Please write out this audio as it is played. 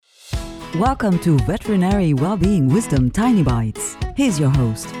Welcome to Veterinary Wellbeing Wisdom Tiny Bites. Here's your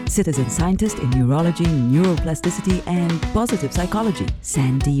host, citizen scientist in neurology, neuroplasticity, and positive psychology,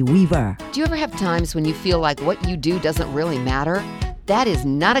 Sandy Weaver. Do you ever have times when you feel like what you do doesn't really matter? That is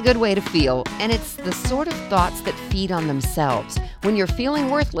not a good way to feel, and it's the sort of thoughts that feed on themselves. When you're feeling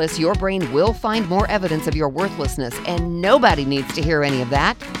worthless, your brain will find more evidence of your worthlessness, and nobody needs to hear any of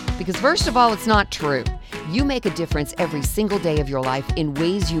that. Because first of all, it's not true. You make a difference every single day of your life in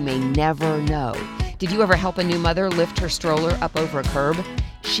ways you may never know. Did you ever help a new mother lift her stroller up over a curb?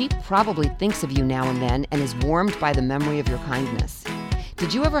 She probably thinks of you now and then and is warmed by the memory of your kindness.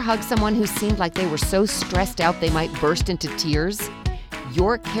 Did you ever hug someone who seemed like they were so stressed out they might burst into tears?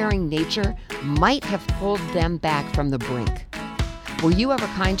 Your caring nature might have pulled them back from the brink. Were you ever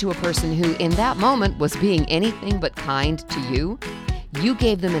kind to a person who, in that moment, was being anything but kind to you? You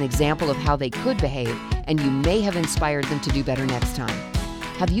gave them an example of how they could behave, and you may have inspired them to do better next time.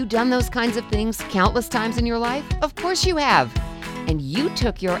 Have you done those kinds of things countless times in your life? Of course you have. And you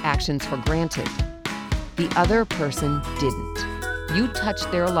took your actions for granted. The other person didn't. You touched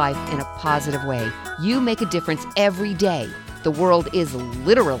their life in a positive way. You make a difference every day. The world is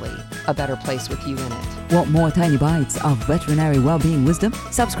literally a better place with you in it. Want more tiny bites of veterinary well-being wisdom?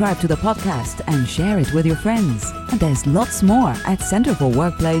 Subscribe to the podcast and share it with your friends. And there's lots more at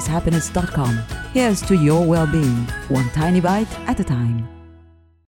centerforworkplacehappiness.com. Here's to your well-being, one tiny bite at a time.